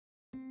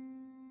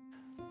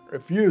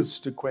refuse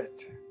to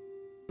quit.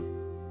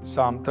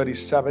 Psalm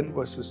 37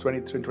 verses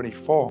 23 and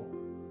 24.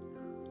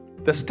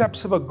 The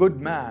steps of a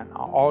good man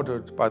are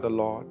ordered by the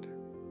Lord,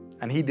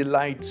 and he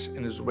delights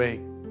in his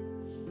way.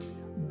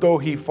 Though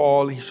he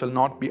fall, he shall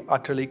not be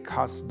utterly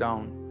cast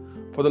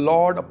down, for the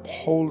Lord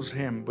upholds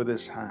him with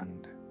his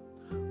hand.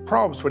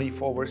 Proverbs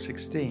 24 verse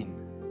 16.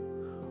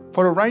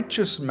 For a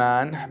righteous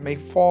man may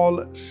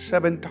fall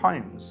 7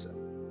 times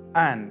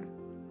and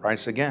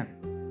rise again,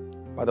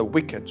 but the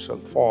wicked shall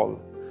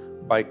fall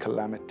by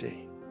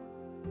calamity.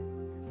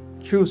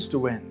 Choose to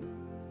win.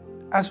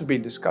 As we've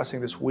been discussing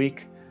this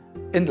week,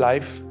 in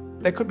life,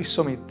 there could be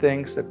so many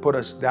things that put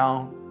us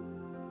down.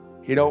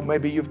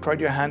 Maybe you've tried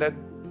your hand at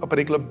a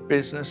particular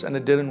business and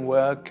it didn't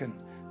work and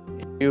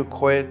you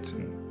quit,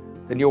 and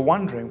then you're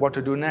wondering what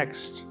to do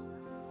next.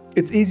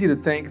 It's easy to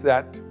think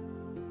that,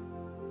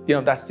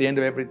 that's the end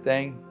of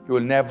everything. You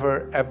will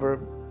never, ever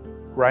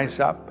rise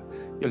up.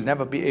 You'll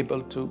never be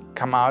able to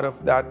come out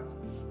of that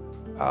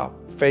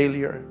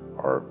failure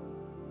or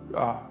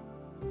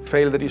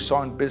fail that you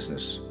saw in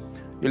business.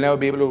 You'll never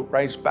be able to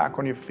rise back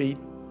on your feet.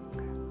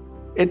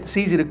 It's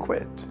easy to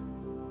quit.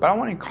 But I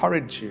want to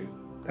encourage you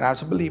that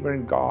as a believer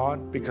in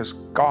God, because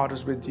God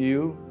is with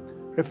you,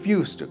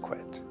 refuse to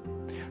quit.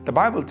 The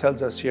Bible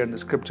tells us here in the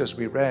scriptures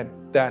we read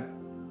that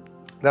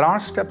our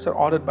steps are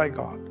ordered by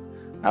God.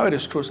 Now it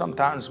is true,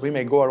 sometimes we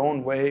may go our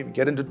own way, we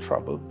get into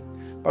trouble,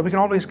 but we can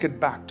always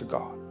get back to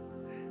God.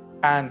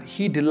 And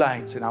He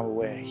delights in our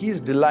way. He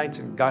delights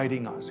in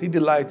guiding us. He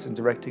delights in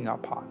directing our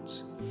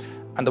paths.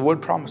 And the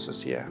word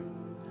promises here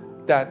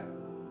that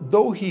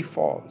though he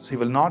falls, he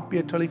will not be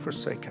utterly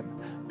forsaken,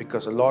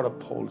 because the Lord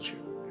upholds you.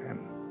 And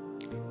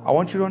I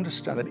want you to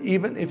understand that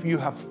even if you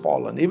have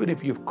fallen, even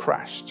if you've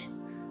crashed,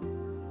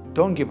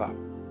 don't give up,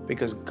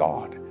 because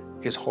God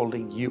is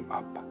holding you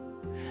up.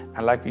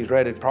 And like we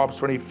read in Proverbs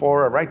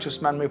 24, a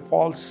righteous man may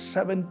fall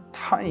 7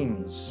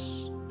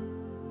 times,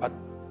 but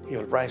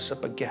he'll rise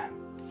up again,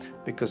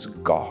 because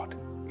God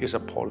is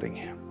upholding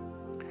him.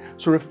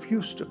 So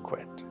refuse to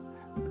quit.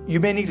 You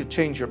may need to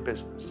change your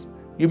business.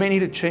 You may need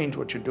to change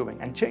what you're doing,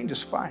 and change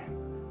is fine.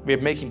 We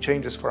are making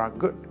changes for our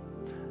good.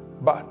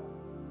 But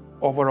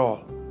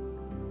overall,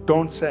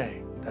 don't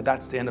say that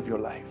that's the end of your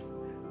life.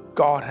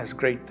 God has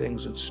great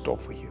things in store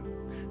for you.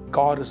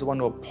 God is the one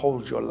who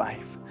upholds your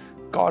life.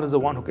 God is the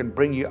one who can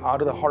bring you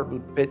out of the horrible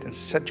pit and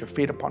set your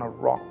feet upon a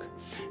rock.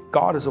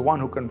 God is the one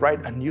who can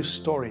write a new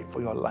story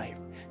for your life.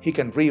 He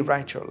can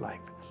rewrite your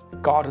life.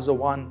 God is the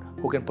one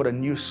who can put a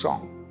new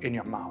song in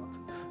your mouth.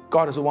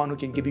 God is the one who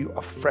can give you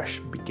a fresh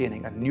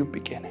beginning, a new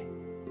beginning.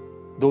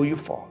 Though you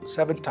fall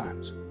 7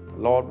 times, the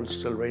Lord will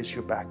still raise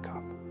you back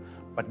up.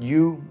 But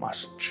you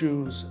must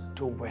choose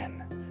to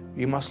win.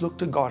 You must look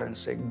to God and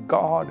say,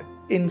 God,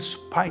 in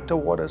spite of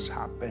what has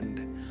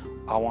happened,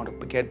 I want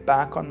to get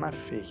back on my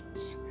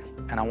feet,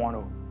 and I want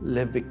to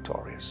live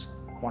victorious.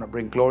 I want to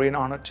bring glory and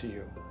honor to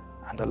you,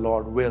 and the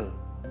Lord will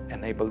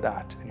enable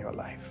that in your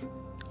life.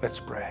 Let's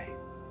pray.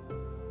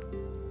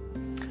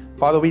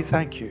 Father, we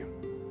thank you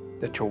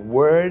that your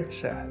word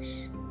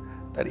says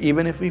that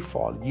even if we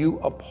fall, you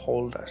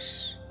uphold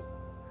us,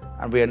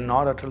 and we are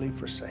not utterly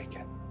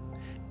forsaken.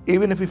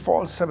 Even if we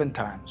fall 7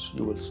 times,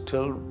 you will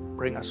still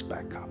bring us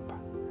back up.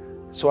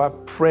 So I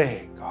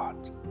pray,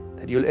 God,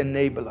 that you'll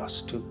enable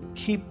us to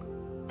keep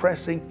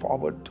pressing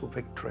forward to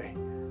victory,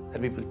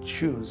 that we will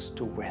choose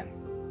to win,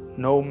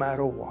 no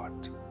matter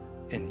what.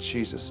 In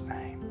Jesus'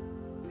 name,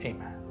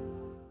 amen.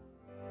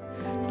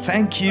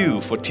 Thank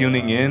you for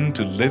tuning in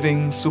to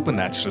Living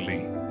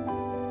Supernaturally.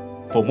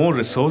 For more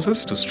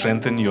resources to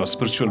strengthen your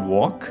spiritual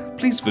walk,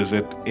 please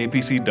visit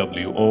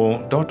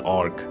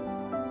apcwo.org.